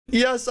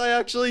Yes, I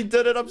actually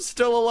did it. I'm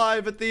still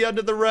alive at the end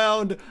of the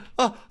round.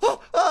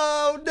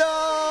 Oh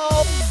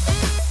no!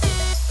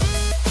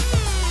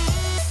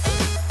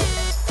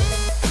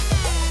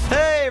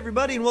 Hey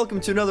everybody, and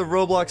welcome to another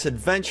Roblox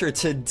adventure.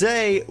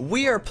 Today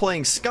we are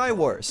playing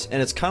Skywars,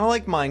 and it's kind of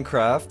like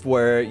Minecraft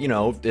where, you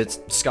know, it's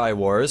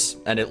Skywars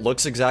and it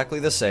looks exactly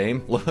the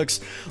same. Looks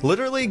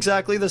literally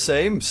exactly the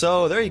same.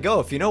 So there you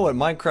go. If you know what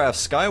Minecraft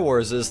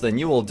Skywars is, then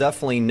you will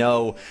definitely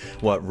know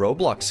what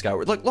Roblox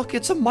Skywars. Look,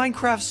 it's a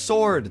Minecraft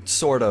sword,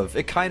 sort of.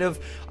 It kind of,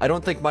 I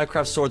don't think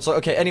Minecraft swords.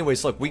 Okay,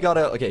 anyways, look, we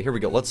gotta, okay, here we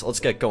go. Let's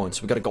get going.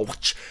 So we gotta go,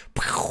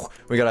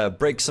 we gotta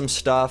break some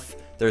stuff.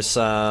 There's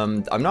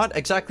some, I'm not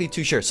exactly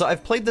too sure. So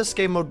I've played this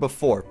game mode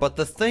before, but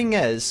the thing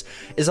is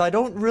I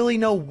don't really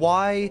know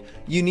why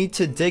you need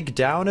to dig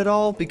down at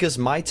all, because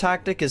my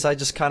tactic is I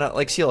just kind of,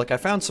 like, see, like, I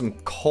found some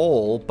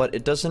coal, but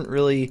it doesn't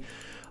really,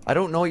 I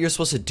don't know what you're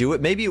supposed to do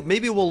it. Maybe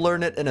we'll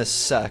learn it in a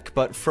sec,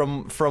 but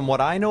from what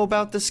I know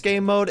about this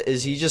game mode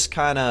is you just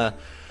kind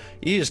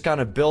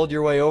of build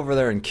your way over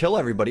there and kill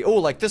everybody. Oh,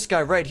 like this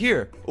guy right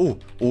here. Oh,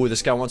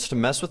 this guy wants to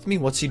mess with me.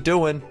 What's he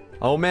doing?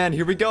 Oh man,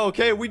 here we go.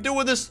 Okay, we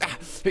doing this.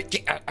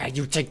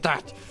 You take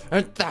that,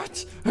 and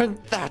that, and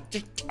that.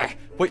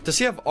 Wait, does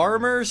he have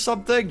armor or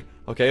something?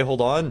 Okay, hold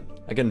on.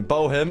 I can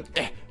bow him.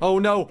 Oh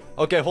no.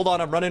 Okay, hold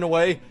on. I'm running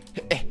away.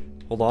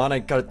 Hold on. I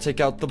gotta take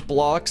out the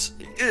blocks.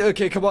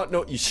 Okay, come on.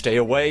 No, you stay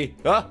away.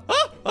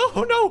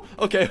 Oh no.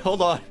 Okay,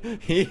 hold on.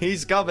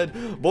 He's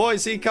coming.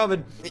 Boys, he's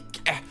coming.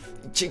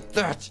 Take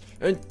that,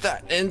 and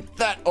that, and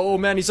that. Oh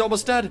man, he's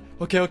almost dead.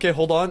 Okay,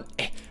 hold on.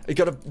 I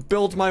gotta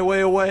build my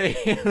way away.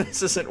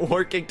 This isn't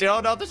working.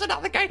 Oh no, there's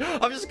another guy.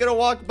 I'm just gonna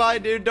walk by,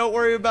 dude. Don't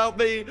worry about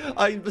me.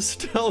 I'm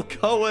still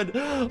going.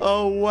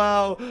 Oh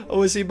wow.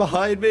 Oh, is he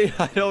behind me?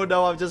 I don't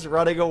know. I'm just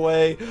running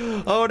away.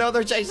 Oh no,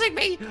 they're chasing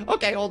me.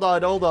 Okay, hold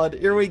on.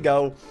 Here we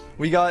go.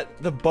 We got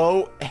the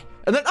bow.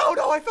 And then, oh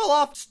no, I fell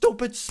off.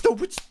 Stupid.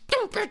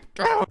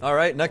 All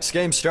right, next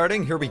game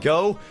starting. Here we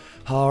go.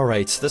 All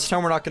right, this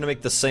time we're not gonna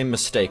make the same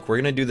mistake. We're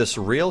gonna do this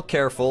real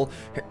careful.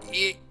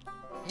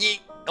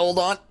 Hold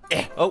on.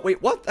 Oh,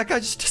 wait, what? That guy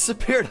just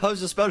disappeared. I was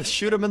just about to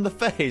shoot him in the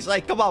face.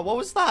 Like, come on, what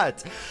was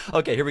that?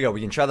 Okay, here we go.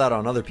 We can try that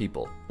on other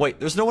people. Wait,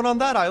 there's no one on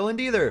that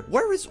island either.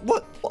 Where is,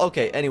 what?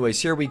 Okay,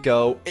 anyways, here we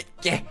go.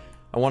 I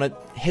want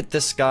to hit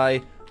this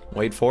guy.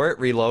 Wait for it.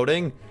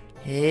 Reloading.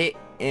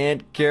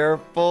 And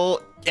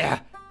careful. Yeah.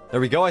 There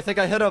we go. I think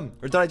I hit him.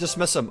 Or did I just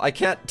miss him? I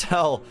can't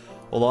tell.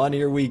 Hold on,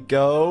 here we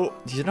go.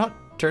 He's not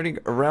turning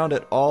around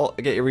at all.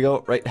 Okay, here we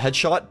go. Right,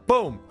 headshot.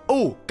 Boom.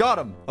 Oh, got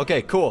him.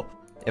 Okay, cool.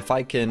 If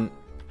I can...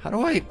 How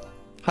do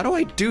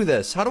I do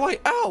this? How do I,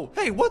 ow!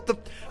 Hey, what the,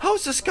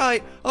 how's this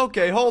guy?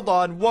 Okay, hold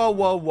on,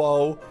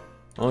 whoa.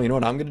 Oh, you know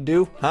what I'm gonna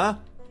do, huh?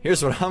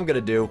 Here's what I'm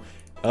gonna do.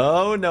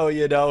 Oh, no,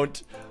 you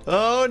don't.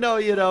 Oh, no,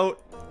 you don't.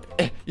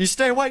 You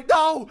stay away.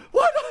 No!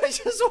 What? I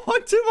just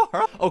want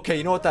to. Okay,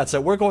 you know what that's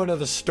it. We're going to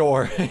the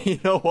store.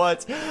 You know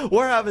what?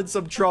 We're having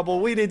some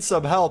trouble. We need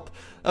some help.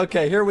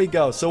 Okay, here we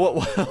go. So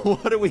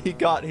what do we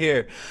got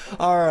here?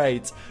 All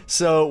right.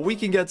 So we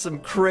can get some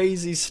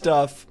crazy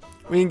stuff.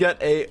 We can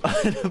get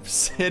an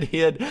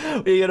obsidian.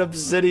 We get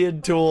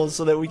obsidian tools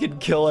so that we can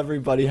kill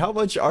everybody. How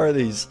much are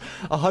these?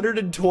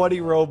 120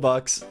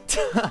 Robux.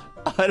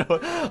 I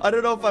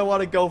don't know if I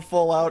want to go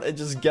full out and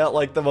just get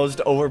like the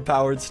most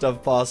overpowered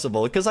stuff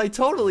possible, because I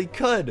totally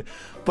could,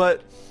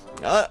 but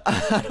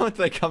I don't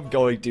think I'm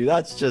going to.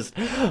 That's just,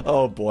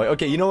 oh boy.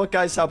 Okay, you know what,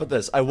 guys? How about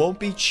this? I won't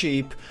be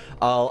cheap.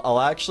 I'll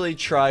actually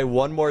try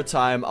one more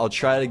time. I'll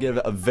try to give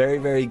it a very,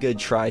 very good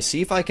try. See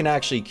if I can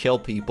actually kill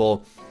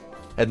people.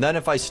 And then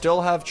if I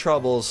still have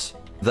troubles,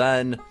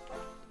 then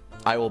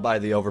I will buy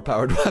the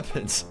overpowered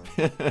weapons.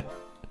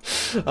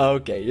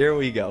 Okay, here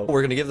we go.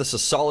 We're gonna give this a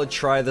solid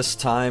try this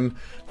time.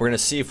 We're gonna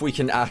see if we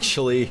can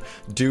actually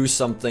do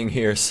something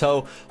here.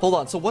 So, hold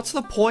on. So what's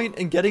the point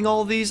in getting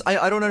all of these?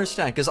 I don't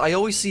understand, because I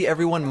always see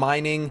everyone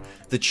mining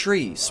the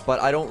trees, but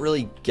I don't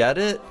really get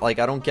it. Like,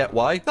 I don't get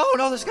why. Oh,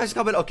 no, this guy's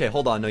coming. Okay,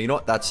 hold on. No, you know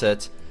what? That's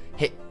it.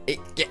 Hit,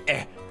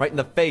 right in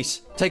the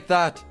face. Take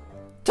that.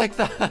 Take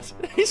that.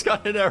 He's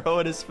got an arrow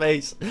in his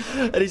face,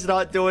 and he's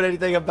not doing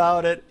anything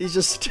about it. He's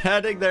just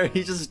standing there.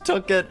 He just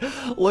took it.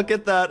 Look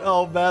at that.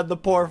 Oh, man, the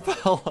poor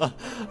fella.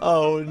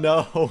 Oh,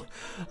 no.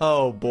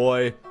 Oh,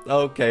 boy.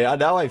 Okay,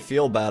 now I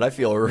feel bad. I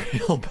feel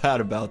real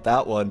bad about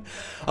that one.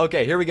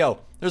 Okay, here we go.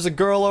 There's a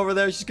girl over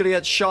there. She's gonna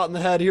get shot in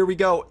the head. Here we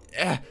go.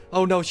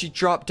 Oh, no, she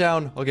dropped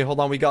down. Okay, hold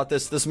on. We got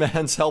this. This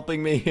man's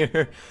helping me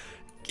here.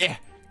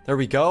 There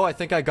we go. I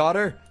think I got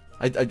her.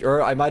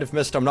 Or I might have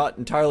missed. I'm not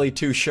entirely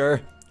too sure.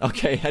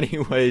 Okay,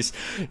 anyways,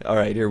 all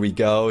right, here we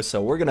go.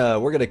 So we're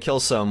gonna kill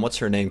some, what's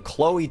her name?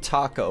 Chloe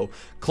Taco.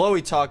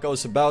 Chloe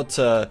Taco's about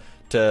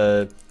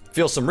to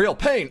feel some real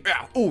pain.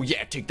 Oh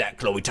yeah, take that,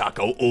 Chloe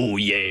Taco. Oh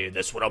yeah,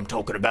 that's what I'm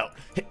talking about.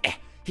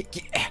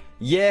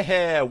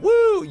 Yeah,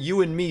 woo,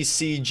 you and me,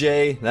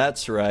 CJ.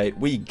 That's right,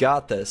 we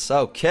got this.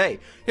 Okay,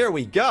 here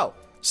we go.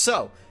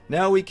 So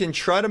now we can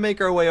try to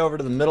make our way over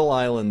to the middle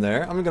island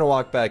there. I'm gonna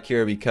walk back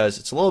here because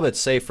it's a little bit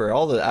safer.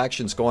 All the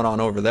action's going on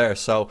over there,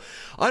 so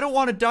I don't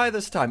want to die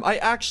this time. I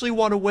actually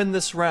want to win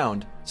this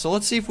round. So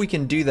let's see if we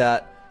can do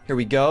that. Here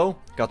we go.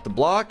 Got the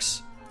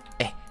blocks.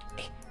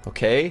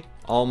 Okay,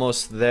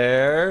 almost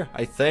there,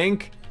 I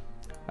think.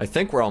 I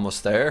think we're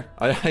almost there.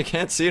 I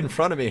can't see it in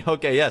front of me.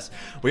 Okay, yes,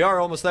 we are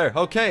almost there.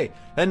 Okay,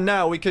 and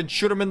now we can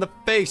shoot him in the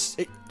face.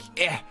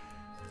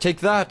 Take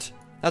that.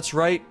 That's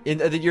right.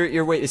 Wait,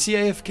 is he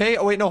AFK?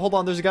 Oh, wait, no, hold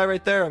on. There's a guy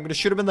right there. I'm gonna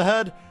shoot him in the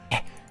head.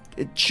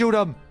 Shoot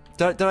him.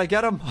 Did I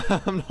get him?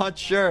 I'm not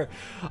sure.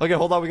 Okay,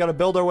 hold on. We gotta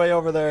build our way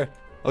over there.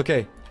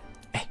 Okay.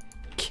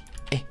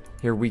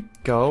 Here we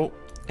go.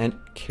 And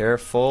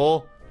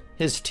careful.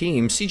 His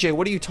team. CJ,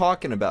 what are you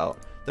talking about?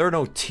 There are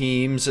no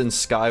teams in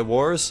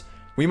Skywars.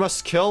 We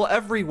must kill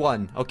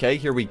everyone. Okay,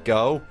 here we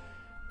go.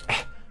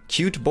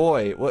 Cute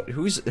boy. What?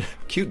 Who's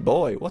cute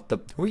boy? What the?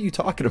 Who are you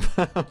talking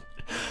about?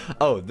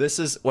 Oh, this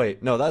is.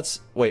 Wait, no, that's.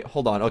 Wait,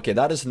 hold on. Okay,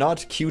 that is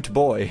not cute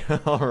boy.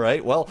 All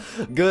right. Well,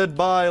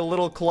 goodbye,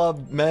 little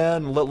club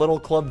man, little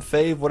club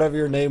fave, whatever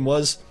your name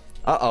was.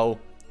 Uh-oh.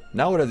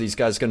 Now what are these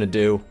guys gonna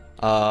do?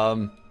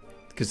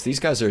 Because these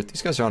guys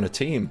are on a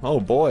team. Oh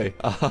boy.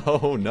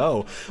 Oh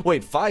no.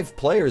 Wait, 5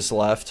 players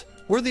left.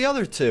 Where are the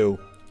other 2?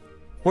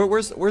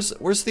 Where's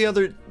the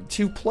other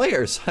 2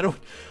 players? I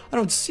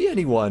don't see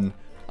anyone.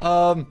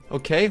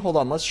 Okay, hold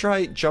on. Let's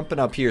try jumping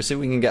up here, see if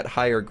we can get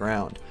higher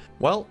ground.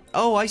 Well,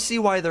 oh, I see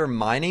why they're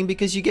mining,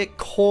 because you get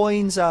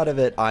coins out of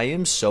it. I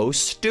am so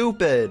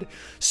stupid.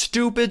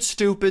 Stupid,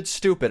 stupid,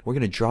 stupid. We're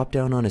gonna drop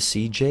down on a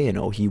CJ, and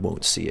oh, he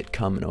won't see it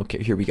coming.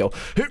 Okay, here we go.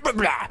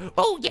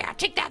 Oh, yeah,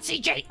 take that,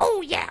 CJ.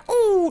 Oh, yeah.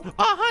 Oh,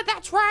 uh-huh,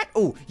 that's right.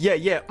 Oh,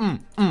 yeah.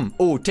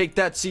 Oh, take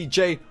that,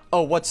 CJ.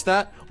 Oh, what's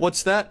that?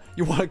 What's that?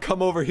 You want to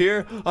come over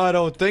here? I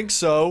don't think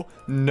so.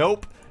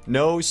 Nope.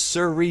 No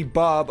sirree,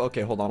 Bob.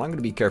 Okay, hold on. I'm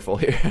gonna be careful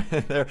here.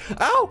 There.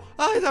 Ow!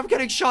 I'm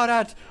getting shot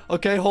at.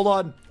 Okay, hold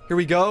on. Here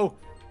we go.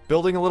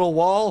 Building a little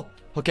wall.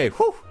 Okay,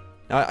 whew.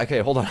 Okay,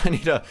 hold on. I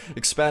need to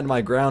expand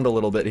my ground a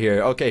little bit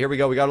here. Okay, here we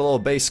go. We got a little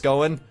base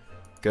going.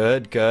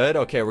 Good, good.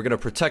 Okay, we're gonna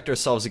protect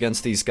ourselves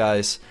against these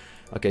guys.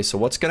 Okay, so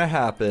what's gonna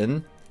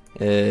happen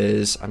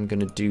is I'm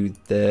gonna do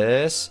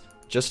this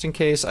just in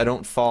case I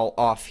don't fall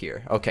off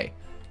here. Okay,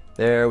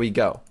 there we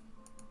go.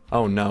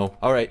 Oh no.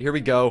 All right, here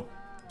we go.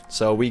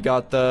 So we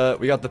got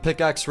the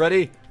pickaxe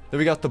ready. Then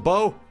we got the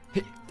bow.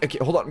 Hey, okay,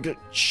 hold on. I'm gonna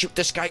shoot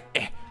this guy.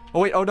 Oh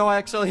wait, oh no, I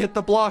accidentally hit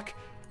the block.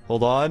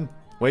 Hold on.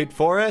 Wait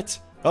for it.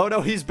 Oh no,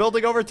 he's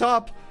building over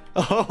top.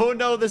 Oh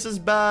no, this is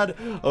bad.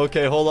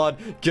 Okay, hold on.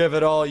 Give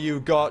it all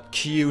you got,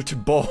 cute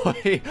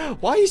boy.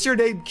 Why is your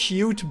name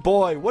Cute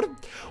Boy? What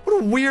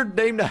a weird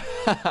name to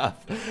have.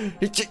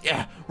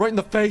 Yeah, right in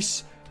the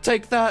face.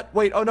 Take that.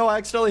 Wait, oh no, I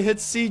accidentally hit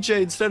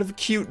CJ instead of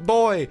Cute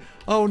Boy.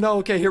 Oh no,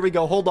 okay, here we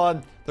go. Hold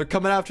on. They're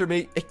coming after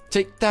me.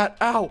 Take that.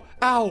 Ow.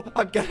 Ow.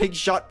 I'm getting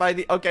shot by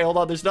the... Okay, hold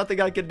on. There's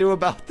nothing I can do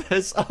about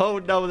this. Oh,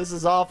 no. This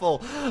is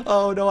awful.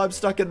 Oh, no. I'm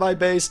stuck in my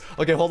base.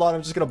 Okay, hold on.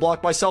 I'm just going to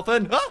block myself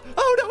in. Ah!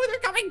 Oh, no. They're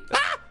coming.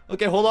 Ah!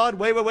 Okay, hold on.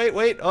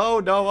 Wait.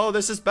 Oh, no. Oh,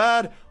 this is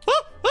bad.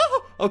 Ah!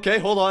 Ah! Okay,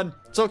 hold on.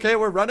 It's okay.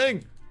 We're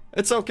running.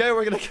 It's okay,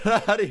 we're gonna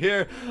get out of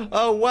here.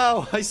 Oh,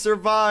 wow, I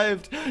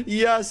survived.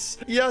 Yes,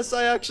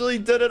 I actually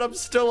did it. I'm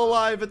still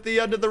alive at the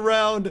end of the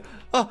round.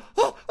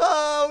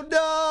 Oh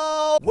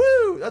no!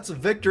 Woo, that's a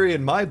victory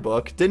in my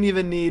book. Didn't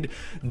even need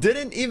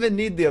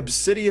the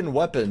obsidian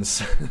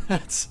weapons.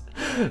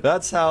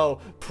 That's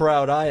how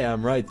proud I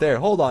am right there.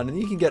 Hold on,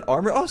 and you can get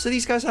armor. Oh, so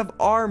these guys have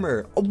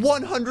armor.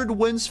 100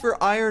 wins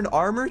for iron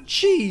armor?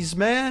 Jeez,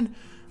 man.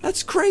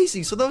 That's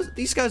crazy. So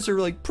these guys are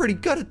like pretty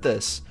good at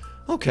this.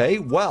 Okay,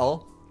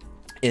 well,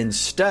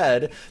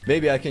 instead,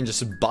 maybe I can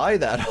just buy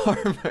that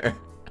armor.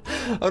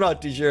 I'm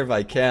not too sure if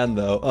I can,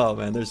 though. Oh,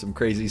 man, there's some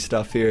crazy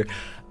stuff here.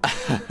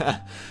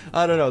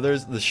 I don't know.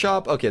 There's the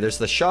shop. Okay, there's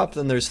the shop,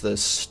 then there's the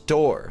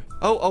store.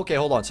 Oh, okay,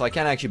 hold on. So I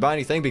can't actually buy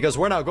anything because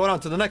we're now going on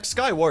to the next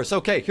Skywars.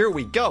 Okay, here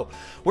we go.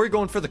 We're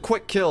going for the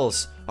quick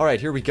kills. All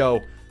right, here we go.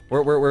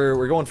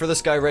 We're going for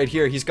this guy right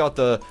here. He's got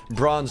the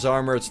bronze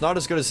armor. It's not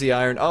as good as the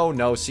iron. Oh,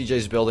 no.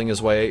 CJ's building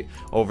his way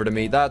over to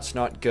me. That's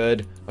not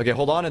good. Okay,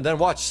 hold on. And then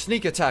watch.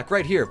 Sneak attack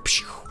right here.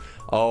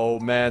 Oh,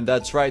 man.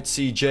 That's right,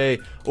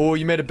 CJ. Oh,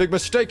 you made a big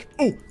mistake.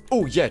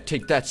 Oh, yeah.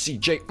 Take that,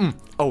 CJ.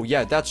 Oh,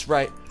 yeah. That's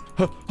right.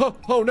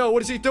 Oh, no.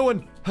 What is he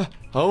doing?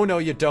 Oh, no,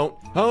 you don't.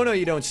 Oh, no,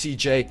 you don't,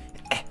 CJ.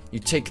 You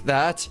take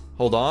that.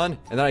 Hold on.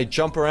 And then I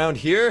jump around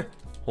here.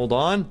 Hold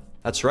on.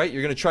 That's right.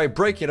 You're going to try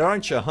breaking it,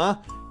 aren't you, huh?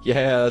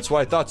 Yeah, that's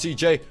what I thought,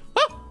 CJ.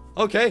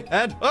 Okay,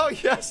 and oh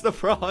yes, the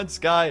bronze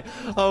guy.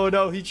 Oh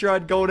no, he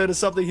tried going into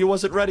something he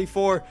wasn't ready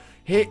for.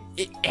 Hit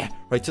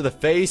right to the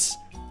face,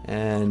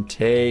 and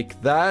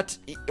take that.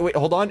 Wait,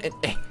 hold on.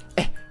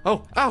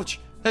 Oh, ouch!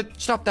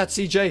 Stop that,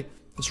 CJ.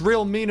 It's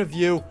real mean of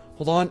you.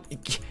 Hold on.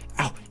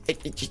 Ow!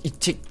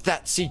 Take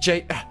that,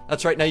 CJ.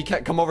 That's right. Now you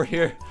can't come over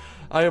here.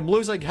 I am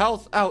losing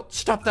health. Ow!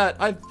 Stop that!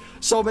 I've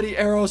so many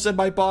arrows in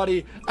my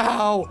body.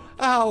 Ow!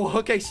 Ow!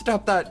 Okay,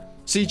 stop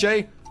that,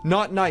 CJ.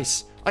 not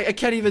nice. I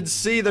can't even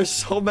see. There's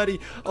so many.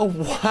 Oh,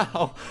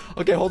 wow.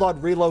 Okay, hold on.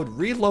 Reload.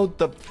 Reload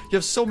the... You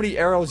have so many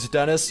arrows,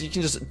 Dennis. You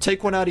can just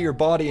take one out of your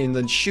body and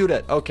then shoot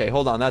it. Okay,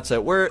 hold on. That's it.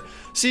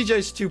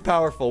 CJ's too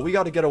powerful. We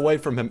got to get away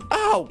from him.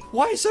 Ow!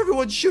 Why is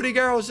everyone shooting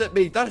arrows at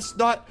me? That is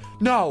not...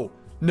 No.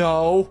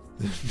 No.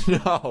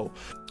 No.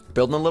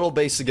 Building a little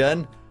base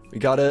again. We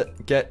got to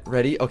get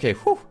ready. Okay,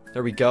 whew.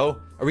 There we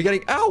go. Are we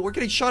getting... Ow! We're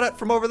getting shot at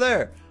from over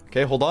there.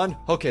 Okay, hold on.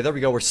 Okay, there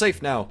we go. We're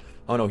safe now.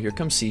 Oh no, here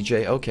comes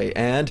CJ. Okay,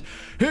 and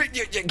I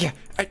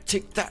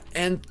take that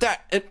and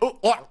that and oh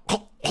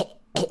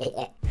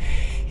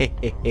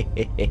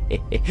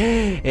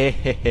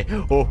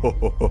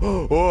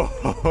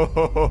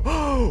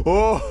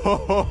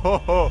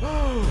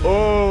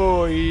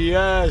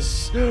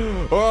yes,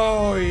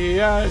 oh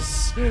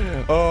yes,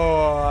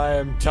 oh I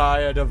am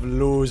tired of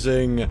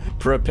losing.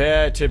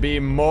 Prepare to be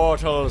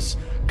mortals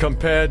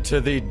compared to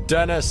the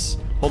Dennis.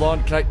 Hold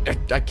on, I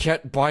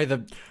can't buy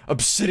the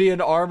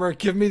obsidian armor.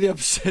 Give me the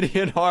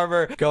obsidian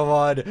armor. Come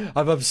on,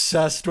 I'm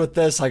obsessed with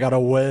this. I gotta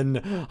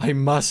win. I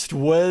must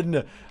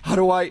win. How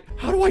do I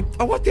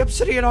want the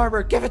obsidian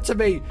armor. Give it to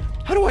me.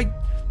 How do I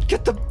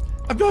get the...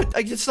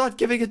 it's not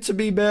giving it to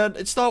me, man.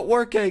 It's not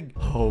working.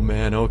 Oh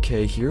man,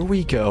 okay, here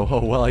we go.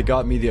 Oh well, I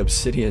got me the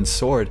obsidian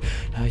sword.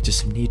 I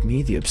just need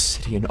me the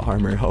obsidian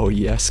armor. Oh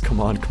yes,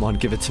 come on,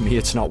 give it to me.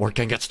 It's not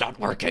working. It's not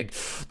working.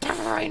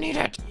 I need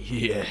it.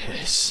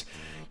 Yes.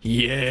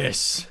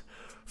 Yes,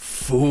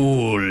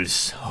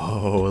 fools.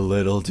 Oh,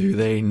 little do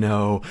they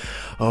know.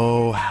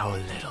 Oh, how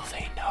little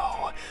they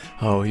know.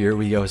 Oh, here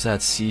we go. Is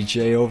that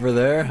CJ over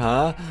there,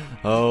 huh?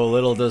 Oh,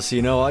 little does he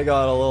know, I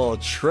got a little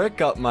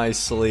trick up my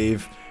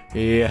sleeve.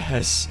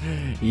 Yes,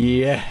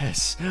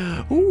 yes.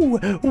 Ooh,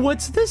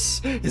 what's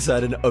this? Is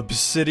that an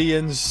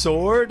obsidian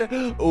sword?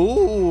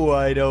 Ooh,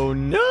 I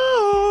don't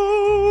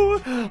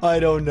know. I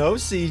don't know,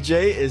 CJ.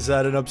 Is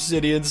that an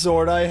obsidian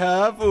sword I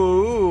have?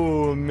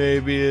 Ooh,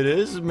 maybe it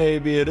is,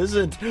 maybe it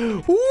isn't.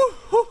 Ooh,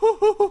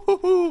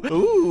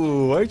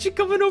 ooh, aren't you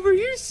coming over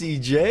here,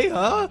 CJ,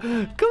 huh?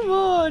 Come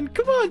on,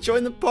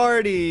 join the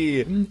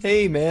party.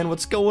 Hey, man,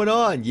 what's going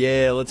on?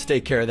 Yeah, let's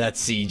take care of that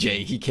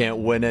CJ. He can't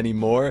win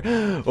anymore.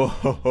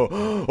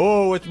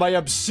 Oh, with my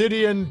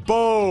obsidian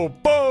bow.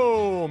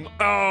 Boom!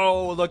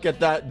 Oh, look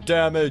at that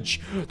damage.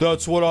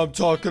 That's what I'm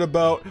talking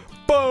about.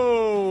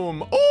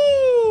 Boom!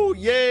 Oh,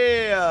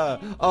 yeah!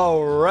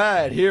 All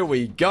right, here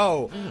we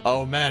go.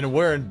 Oh, man,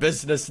 we're in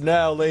business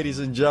now, ladies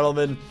and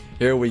gentlemen.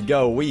 Here we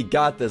go. We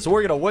got this.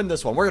 We're gonna win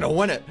this one. We're gonna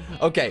win it.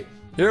 Okay,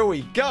 here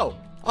we go.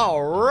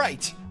 All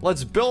right,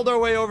 let's build our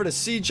way over to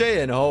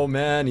CJ, and oh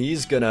man,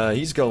 he's gonna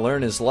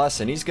learn his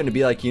lesson. He's gonna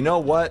be like, you know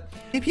what?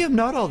 Maybe I'm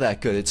not all that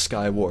good at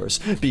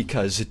Skywars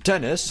because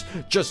Dennis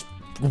just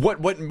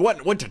went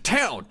to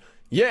town.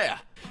 Yeah,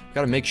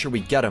 gotta make sure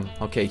we get him.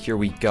 Okay, here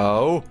we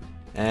go,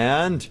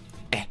 and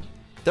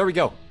there we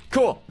go.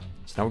 Cool.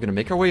 So now we're gonna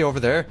make our way over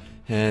there.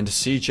 And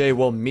CJ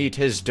will meet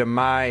his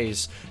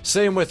demise.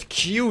 Same with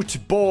Cute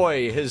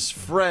Boy, his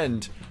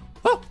friend.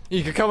 Oh,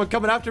 you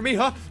coming after me,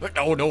 huh?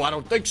 Oh, no, I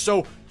don't think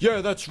so.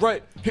 Yeah, that's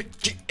right. You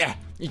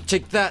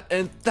take that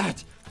and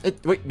that.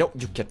 Wait, no,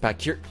 you get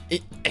back here.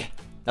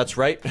 That's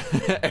right.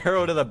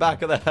 Arrow to the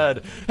back of the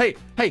head. Hey,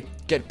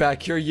 get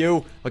back here,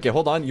 you. Okay,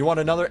 hold on. You want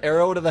another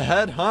arrow to the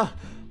head, huh?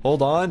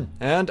 Hold on,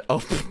 and oh,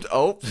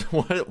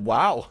 what?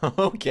 Wow.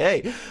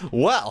 Okay.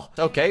 Well,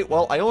 okay.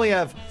 Well, I only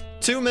have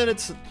 2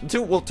 minutes.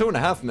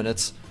 2.5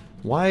 minutes.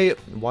 Why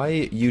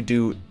you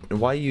do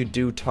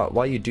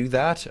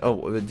that?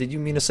 Oh, did you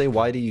mean to say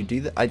why do you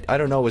do that? I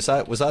don't know. Was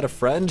that a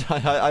friend?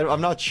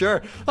 I'm not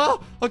sure.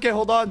 Oh, okay.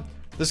 Hold on.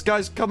 This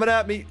guy's coming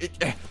at me.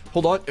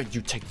 Hold on.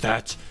 You take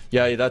that.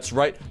 Yeah, that's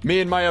right. Me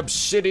and my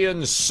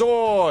obsidian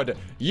sword.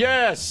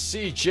 Yes,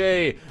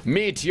 CJ,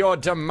 meet your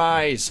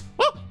demise.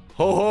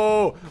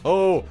 Oh,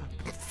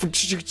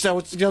 that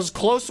was a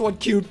close one,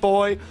 Cute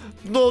Boy.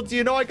 Little do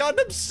you know I got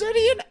an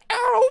obsidian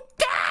arrow.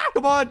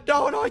 Come on,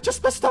 no, I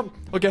just missed him.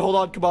 Okay, hold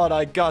on, come on,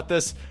 I got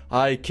this.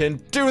 I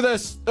can do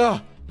this.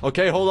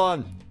 Okay, hold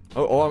on.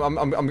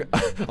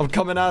 I'm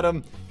coming at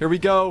him. Here we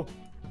go.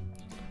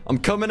 I'm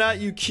coming at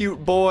you,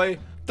 Cute Boy.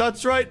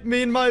 That's right,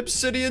 me and my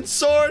obsidian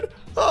sword.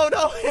 Oh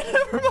no,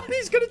 never mind,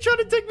 he's gonna try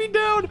to take me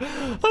down.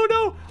 Oh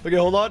no. Okay,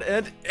 hold on,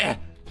 and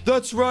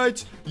that's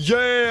right.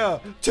 Yeah,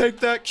 take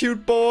that,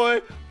 Cute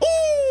Boy.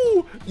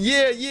 Ooh,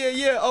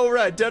 yeah. All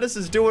right, Dennis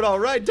is doing all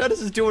right.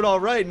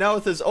 Now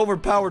with his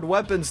overpowered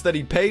weapons that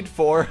he paid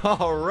for.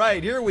 All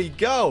right, here we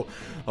go.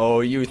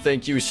 Oh, you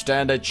think you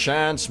stand a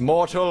chance,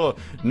 mortal?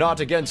 Not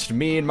against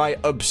me and my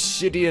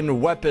obsidian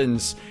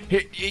weapons.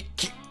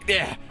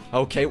 Yeah.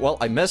 Okay, well,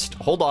 I missed.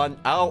 Hold on.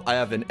 Ow, I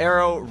have an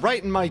arrow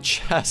right in my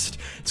chest.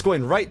 It's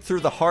going right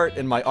through the heart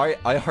in my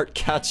I Heart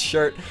Cats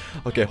shirt.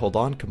 Okay, hold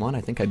on. Come on.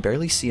 I think I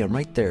barely see him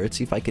right there. Let's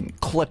see if I can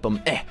clip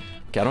him.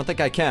 Okay, I don't think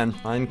I can.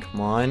 Fine,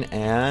 come on.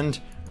 And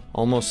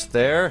almost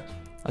there.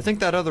 I think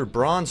that other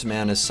bronze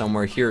man is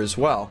somewhere here as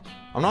well.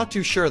 I'm not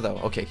too sure, though.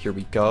 Okay, here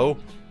we go.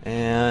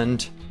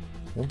 And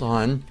hold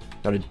on.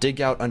 Gotta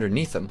dig out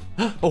underneath him.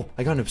 Oh,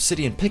 I got an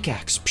obsidian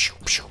pickaxe.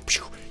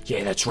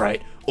 Yeah, that's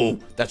right. Oh,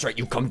 that's right.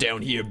 You come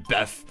down here,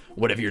 Beth.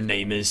 Whatever your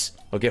name is.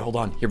 Okay, hold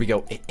on. Here we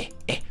go.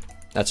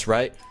 That's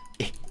right.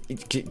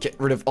 Get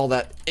rid of all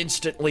that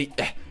instantly.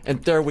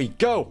 And there we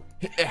go.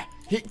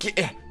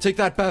 Take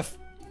that, Beth.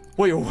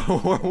 Wait,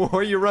 where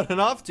are you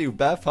running off to,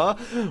 Beth, huh?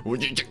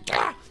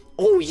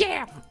 Oh,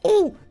 yeah.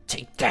 Oh,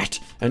 take that.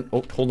 And,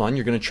 oh, hold on.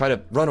 You're going to try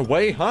to run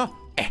away, huh?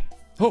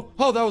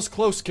 Oh, that was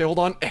close. Okay, hold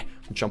on.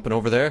 I'm jumping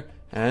over there.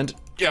 And,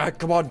 yeah,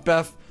 come on,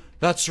 Beth.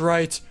 That's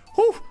right.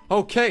 Whew.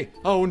 Okay.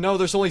 Oh, no,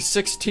 there's only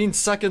 16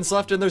 seconds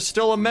left, and there's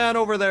still a man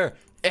over there.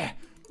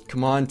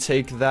 Come on,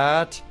 take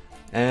that.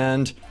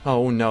 And,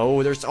 oh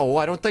no,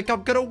 I don't think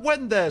I'm gonna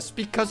win this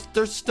because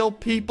there's still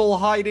people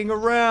hiding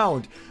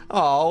around.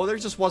 Oh, there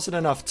just wasn't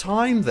enough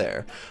time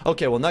there.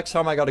 Okay, well, next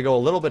time I gotta go a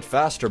little bit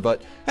faster,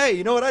 but hey,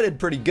 you know what? I did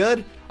pretty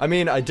good. I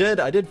mean, I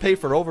did pay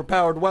for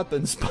overpowered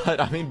weapons, but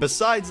I mean,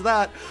 besides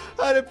that,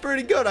 I did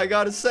pretty good, I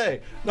gotta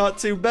say. Not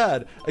too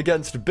bad.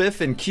 Against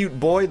Biff and Cute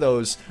Boy,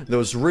 those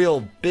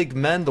real big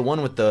men, the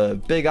one with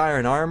the big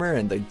iron armor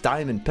and the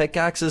diamond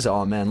pickaxes.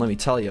 Oh man, let me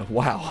tell you,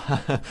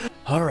 wow.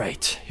 All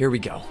right, here we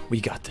go.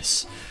 We got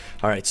this.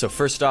 All right, so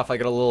first off, I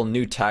got a little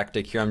new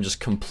tactic here. I'm just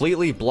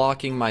completely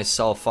blocking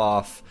myself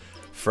off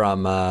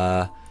from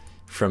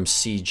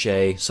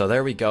CJ. So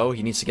there we go.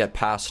 He needs to get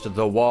past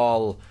the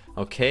wall.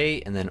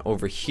 Okay, and then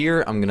over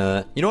here, I'm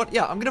gonna, you know what?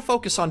 Yeah, I'm gonna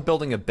focus on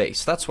building a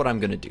base. That's what I'm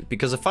gonna do,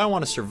 because if I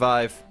want to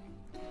survive,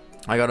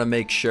 I gotta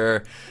make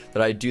sure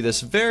that I do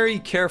this very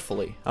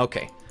carefully.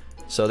 Okay,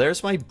 so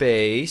there's my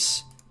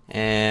base,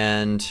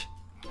 and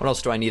what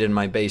else do I need in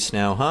my base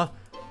now, huh?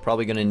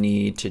 Probably gonna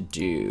need to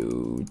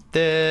do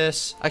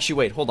this. Actually,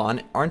 wait, hold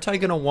on. Aren't I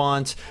gonna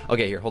want...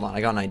 Okay, here, hold on. I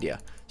got an idea.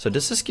 So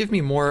does this give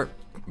me more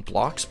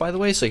blocks, by the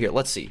way? So here,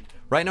 let's see.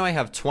 Right now I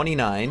have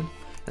 29. And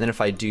then if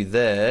I do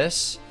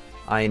this,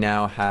 I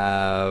now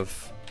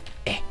have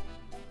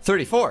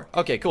 34.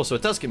 Okay, cool. So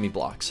it does give me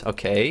blocks.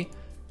 Okay,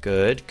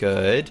 good,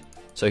 good.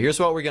 So here's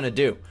what we're gonna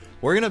do.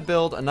 We're gonna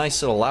build a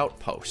nice little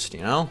outpost, you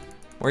know?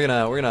 We're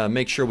gonna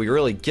make sure we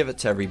really give it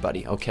to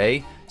everybody,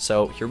 okay?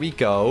 So here we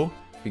go.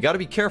 We gotta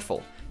be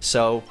careful.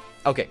 So,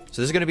 okay,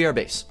 so this is gonna be our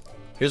base.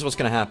 Here's what's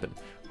gonna happen.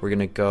 We're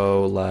gonna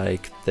go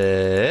like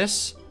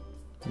this,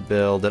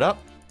 build it up.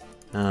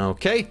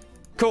 Okay,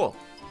 cool.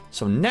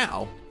 So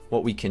now,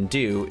 what we can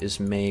do is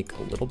make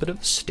a little bit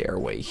of a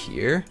stairway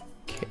here.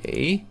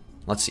 Okay,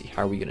 let's see,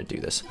 how are we gonna do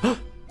this?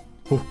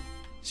 Ooh,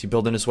 is he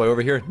building his way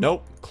over here?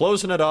 Nope,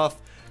 closing it off.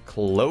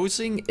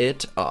 Closing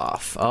it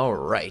off. All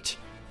right,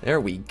 there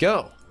we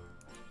go.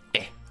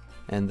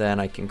 And then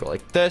I can go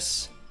like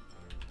this.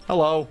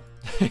 Hello.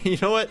 You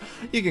know what?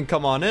 You can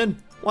come on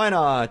in. Why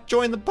not?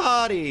 Join the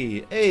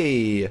party.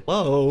 Hey.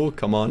 Hello.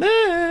 Come on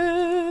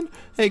in.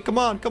 Hey, come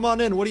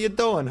on in. What are you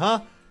doing,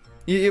 huh?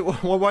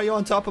 Why are you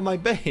on top of my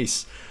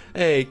base?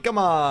 Hey, come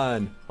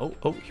on.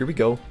 Oh, here we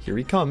go. Here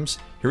he comes.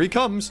 Here he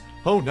comes.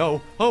 Oh,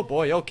 no. Oh,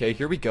 boy. Okay,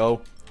 here we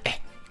go.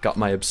 Got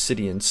my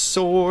obsidian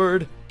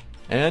sword.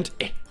 And,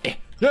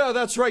 yeah,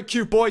 that's right,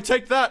 cute boy.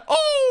 Take that.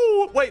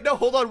 Oh, wait, no,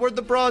 hold on. Where'd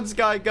the bronze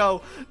guy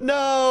go?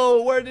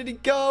 No, where did he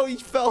go? He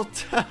fell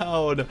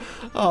down.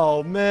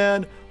 Oh,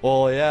 man.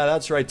 Well, yeah,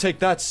 that's right. Take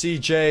that,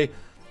 CJ.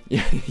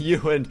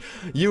 You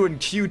and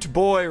cute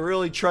boy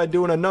really tried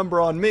doing a number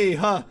on me,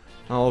 huh?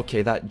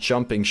 Okay, that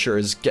jumping sure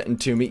is getting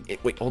to me.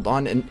 Wait, hold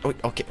on.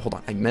 Okay, hold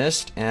on. I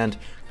missed, and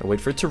gotta wait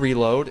for it to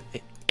reload.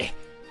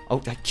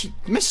 Oh, I keep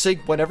missing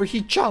whenever he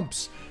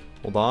jumps.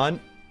 Hold on.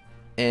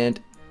 And,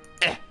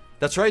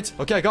 that's right.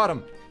 Okay, I got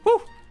him.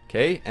 Woo.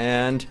 Okay,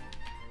 and,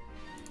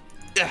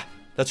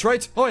 that's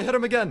right. Oh, I hit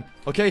him again.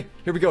 Okay,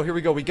 here we go.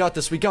 We got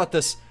this.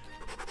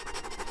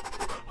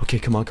 Okay,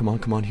 come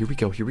on. Here we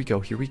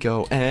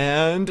go.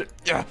 And,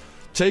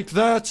 take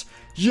that.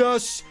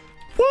 Yes.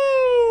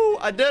 Woo!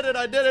 I did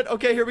it.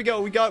 Okay, here we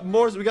go. We got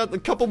a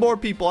couple more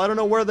people. I don't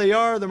know where they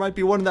are. There might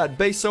be one in that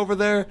base over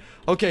there.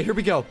 Okay, here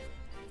we go.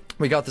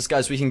 We got this,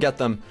 guys. We can get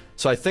them.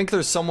 So I think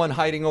there's someone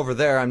hiding over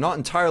there. I'm not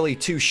entirely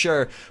too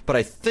sure, but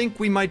I think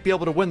we might be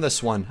able to win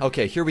this one.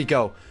 Okay, here we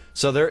go.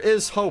 So there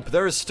is hope.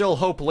 There is still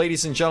hope,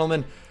 ladies and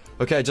gentlemen.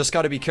 Okay, I just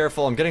got to be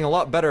careful. I'm getting a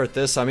lot better at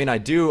this. I mean, I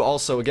do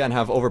also, again,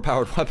 have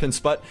overpowered weapons,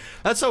 but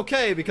that's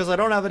okay because I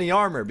don't have any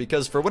armor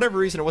because for whatever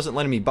reason, it wasn't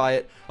letting me buy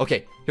it.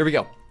 Okay, here we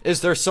go.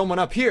 Is there someone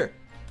up here?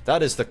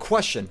 That is the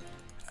question.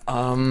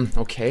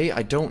 Okay,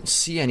 I don't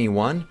see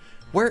anyone.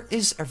 Where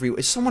is everyone?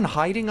 Is someone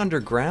hiding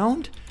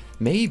underground?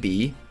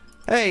 Maybe.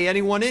 Hey,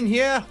 anyone in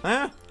here?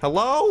 Huh?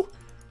 Hello?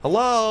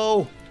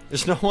 Hello?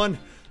 There's no one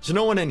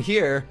in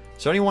here.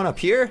 Is there anyone up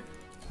here?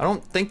 I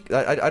don't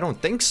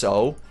think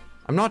so.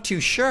 I'm not too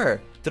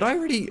sure. Did I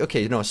already?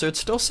 Okay, no, so it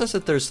still says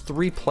that there's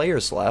 3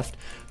 players left,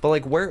 but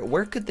like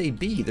where could they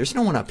be? There's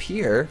no one up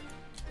here.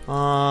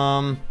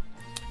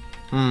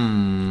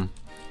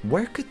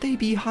 Where could they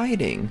be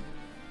hiding?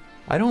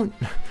 I don't...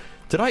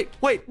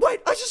 Wait,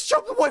 I just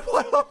jumped. Wait,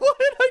 what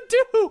did I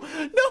do?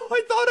 No,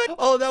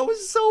 oh, that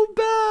was so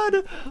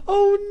bad.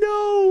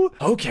 Oh,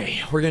 no.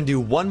 Okay, we're gonna do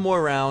one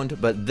more round,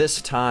 but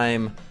this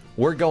time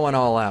we're going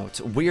all out.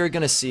 We are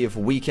gonna see if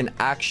we can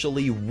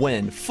actually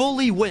win,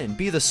 fully win,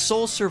 be the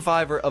sole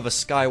survivor of a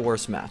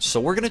Skywars match. So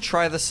we're gonna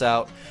try this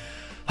out.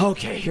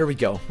 Okay, here we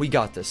go. We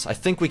got this. I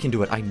think we can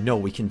do it. I know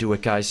we can do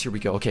it, guys. Here we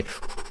go. Okay.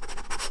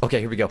 Okay,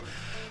 here we go.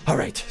 All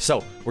right,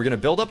 so we're gonna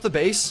build up the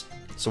base.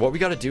 So what we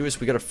gotta do is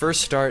we gotta first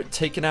start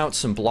taking out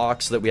some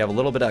blocks so that we have a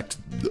little bit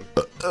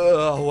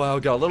oh wow,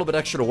 got a little bit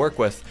extra to work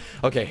with.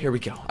 Okay, here we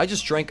go. I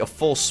just drank a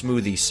full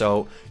smoothie,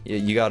 so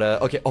you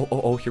gotta, okay,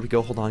 oh, here we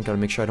go. Hold on, gotta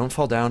make sure I don't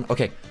fall down.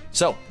 Okay,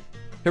 so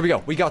here we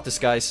go. We got this,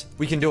 guys.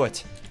 We can do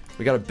it.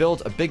 We gotta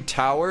build a big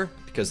tower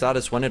because that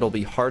is when it'll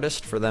be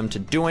hardest for them to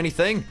do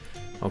anything.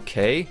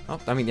 Okay, oh,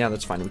 I mean, yeah,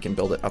 that's fine. We can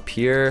build it up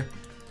here.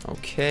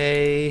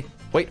 Okay.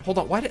 Wait, hold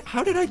on.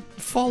 How did I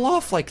fall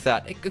off like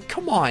that?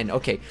 Come on.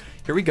 Okay,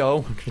 here we go.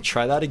 I'm gonna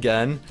try that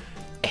again.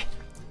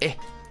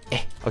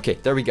 Okay,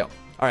 there we go.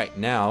 All right,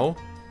 now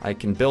I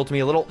can build me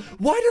a little...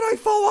 Why did I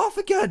fall off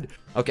again?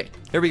 Okay,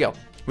 here we go.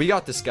 We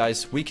got this,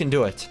 guys. We can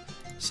do it.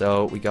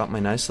 So we got my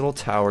nice little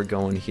tower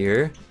going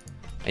here.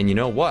 And you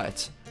know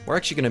what? We're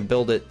actually gonna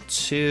build it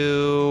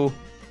two...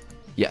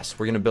 Yes,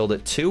 we're gonna build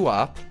it two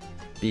up.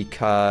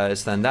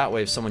 Because then that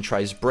way if someone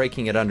tries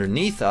breaking it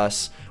underneath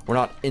us, we're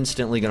not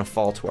instantly going to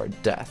fall to our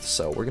death.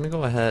 So we're going to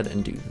go ahead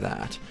and do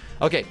that.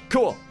 Okay,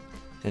 cool.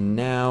 And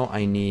now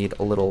I need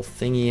a little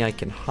thingy I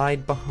can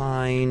hide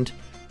behind.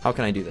 How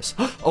can I do this?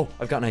 Oh,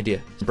 I've got an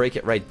idea. Break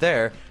it right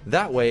there.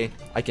 That way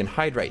I can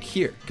hide right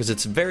here. Because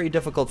it's very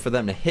difficult for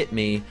them to hit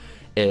me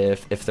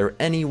if they're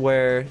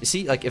anywhere. You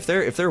see, like if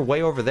they're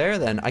way over there,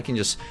 then I can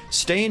just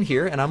stay in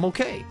here and I'm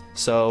okay.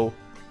 So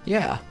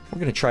yeah, we're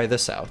going to try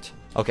this out.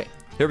 Okay,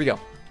 here we go.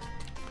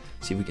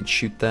 See if we can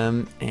shoot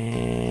them,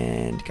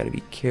 and gotta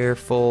be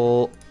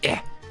careful.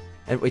 Yeah.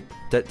 And wait,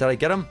 did I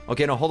get him?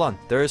 Okay, no, hold on.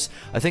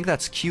 I think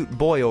that's cute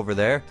boy over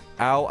there.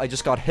 Ow, I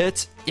just got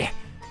hit. Yeah.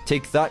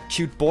 Take that,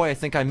 cute boy. I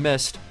think I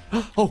missed.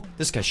 Oh,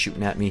 this guy's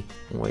shooting at me.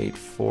 Wait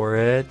for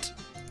it.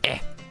 Yeah.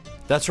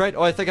 That's right.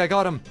 Oh, I think I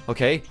got him.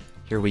 Okay,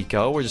 here we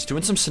go. We're just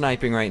doing some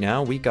sniping right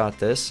now. We got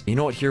this. You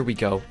know what? Here we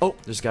go. Oh,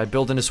 there's a guy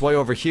building his way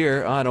over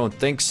here. I don't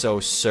think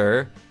so,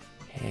 sir.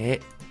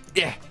 Hey.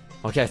 Yeah.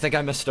 Okay, I think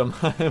I missed him.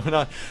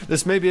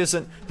 This maybe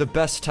isn't the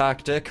best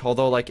tactic,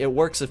 although, like, it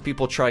works if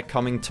people try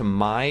coming to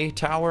my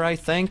tower, I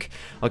think.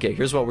 Okay,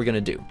 here's what we're gonna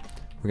do.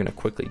 We're gonna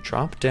quickly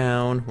drop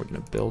down. We're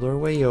gonna build our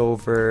way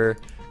over.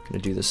 Gonna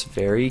do this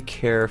very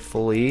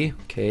carefully.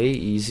 Okay,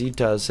 easy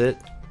does it.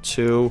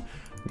 2,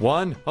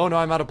 1. Oh, no,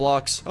 I'm out of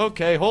blocks.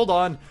 Okay, hold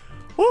on.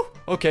 Woo!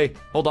 Okay,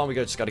 hold on. We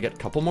just gotta get a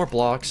couple more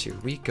blocks. Here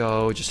we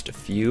go. Just a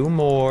few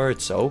more.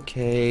 It's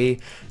okay.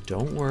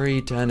 Don't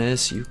worry,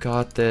 Dennis. You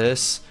got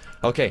this.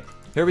 Okay,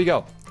 here we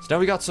go. So now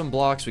we got some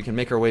blocks. We can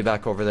make our way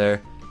back over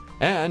there.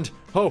 And,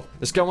 oh,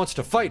 this guy wants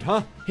to fight,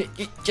 huh?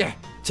 Yeah,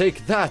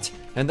 take that.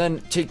 And then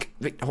take,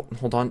 wait,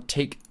 hold on.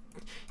 Take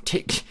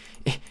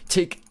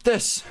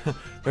this.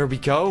 There we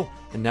go.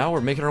 And now we're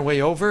making our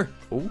way over.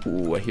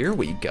 Ooh, here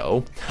we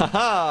go.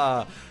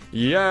 Haha.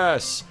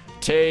 Yes,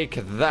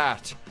 take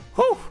that.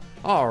 Whew.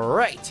 All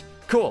right,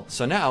 cool.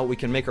 So now we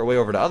can make our way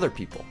over to other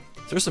people.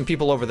 There's some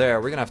people over there.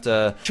 We're gonna have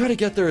to try to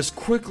get there as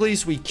quickly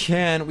as we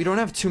can. We don't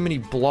have too many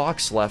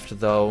blocks left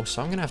though,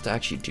 so I'm gonna have to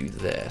actually do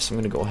this. I'm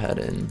gonna go ahead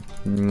and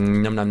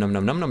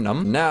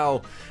num.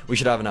 Now we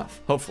should have enough,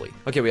 hopefully.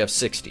 Okay, we have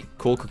 60.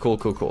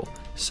 Cool.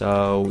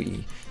 So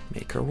we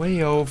make our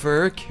way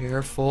over.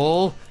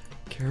 Careful,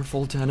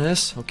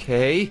 Dennis.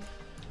 Okay.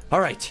 All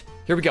right,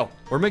 here we go.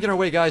 We're making our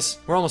way, guys.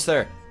 We're almost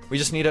there. We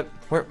just need it.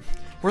 Where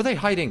are they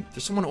hiding?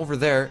 There's someone over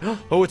there.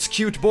 Oh, it's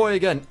cute boy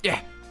again.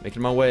 Yeah,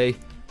 making my way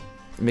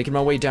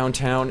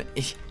downtown.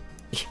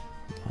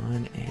 Hold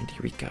on, and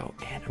here we go.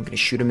 And I'm gonna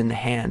shoot him in the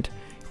hand.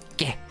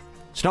 Yeah,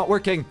 it's not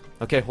working.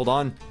 Okay, hold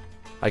on.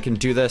 I can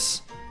do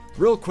this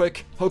real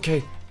quick.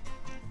 Okay.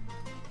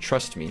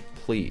 Trust me,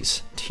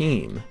 please.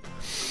 Team.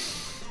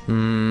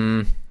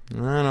 I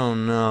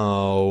don't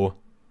know.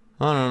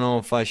 I don't know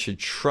if I should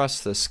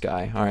trust this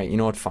guy. All right, you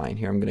know what? Fine.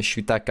 Here, I'm gonna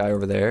shoot that guy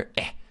over there.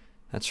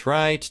 That's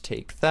right.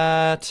 Take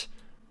that.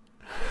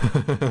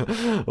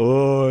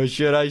 Oh,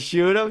 should I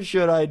shoot him?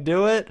 Should I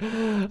do it?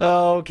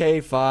 Okay,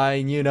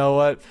 fine. You know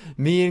what?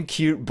 Me and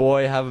cute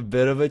boy have a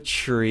bit of a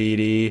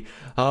treaty.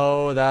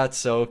 Oh,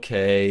 that's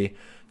okay.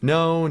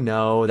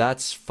 No,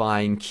 that's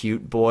fine,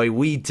 cute boy.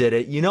 We did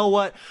it. You know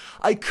what?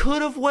 I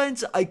could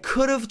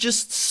have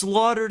just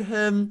slaughtered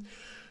him,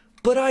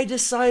 but I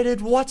decided,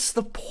 what's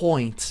the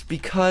point?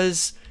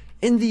 Because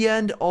in the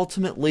end,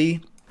 ultimately,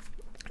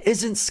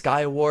 isn't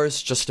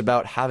Skywars just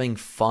about having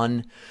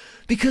fun?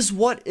 Because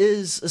what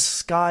is a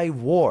sky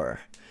war?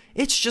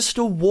 It's just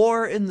a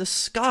war in the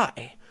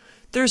sky.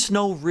 There's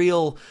no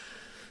real,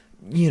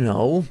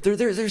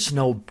 there's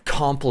no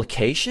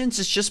complications.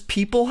 It's just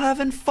people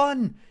having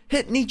fun,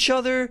 hitting each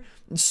other,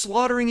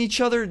 slaughtering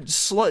each other,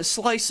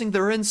 slicing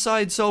their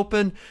insides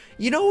open.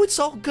 It's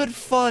all good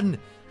fun.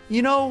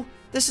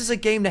 This is a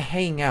game to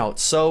hang out.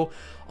 So,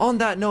 on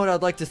that note,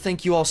 I'd like to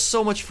thank you all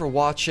so much for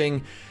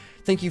watching.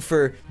 Thank you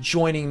for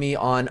joining me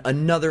on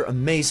another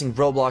amazing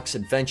Roblox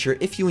adventure.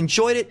 If you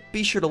enjoyed it,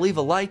 be sure to leave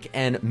a like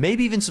and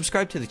maybe even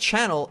subscribe to the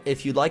channel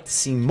if you'd like to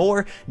see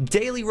more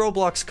daily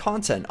Roblox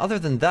content. Other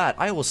than that,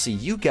 I will see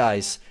you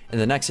guys in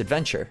the next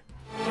adventure.